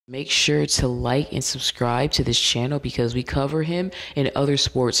Make sure to like and subscribe to this channel because we cover him and other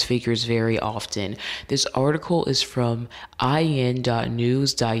sports figures very often. This article is from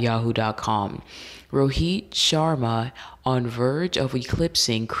in.news.yahoo.com. Rohit Sharma on verge of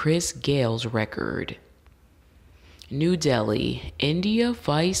eclipsing Chris Gale's record. New Delhi, India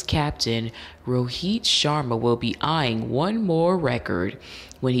Vice Captain Rohit Sharma will be eyeing one more record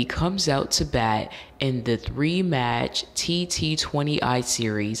when he comes out to bat in the three-match T20I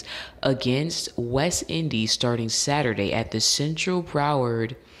series against West Indies starting Saturday at the Central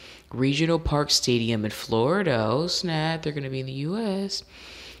Broward Regional Park Stadium in Florida. Oh snap, they're going to be in the U.S.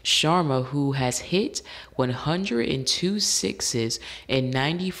 Sharma, who has hit 102 sixes and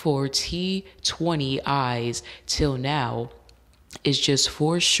 94 T20Is till now, is just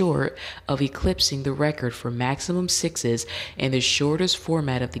 4 short of eclipsing the record for maximum sixes in the shortest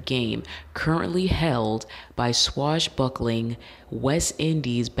format of the game, currently held by swashbuckling West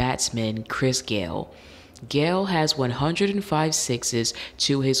Indies batsman Chris Gale. Gale has 105 sixes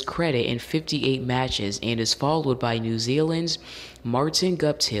to his credit in 58 matches and is followed by New Zealand's Martin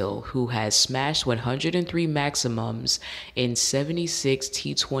Guptill, who has smashed 103 maximums in 76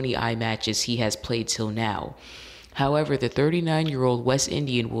 T20I matches he has played till now. However, the 39-year-old West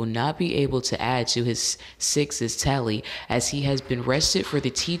Indian will not be able to add to his sixes tally as he has been rested for the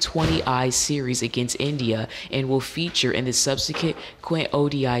T20I series against India and will feature in the subsequent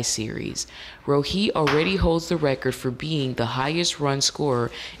ODI series. Rohit already holds the record for being the highest run scorer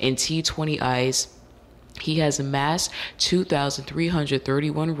in T20Is. He has amassed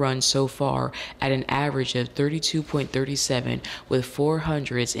 2,331 runs so far at an average of 32.37 with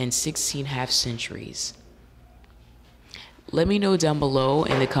 416 half centuries. Let me know down below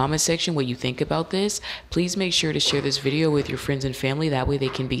in the comment section what you think about this. Please make sure to share this video with your friends and family. That way they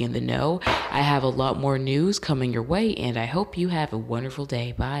can be in the know. I have a lot more news coming your way, and I hope you have a wonderful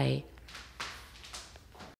day. Bye.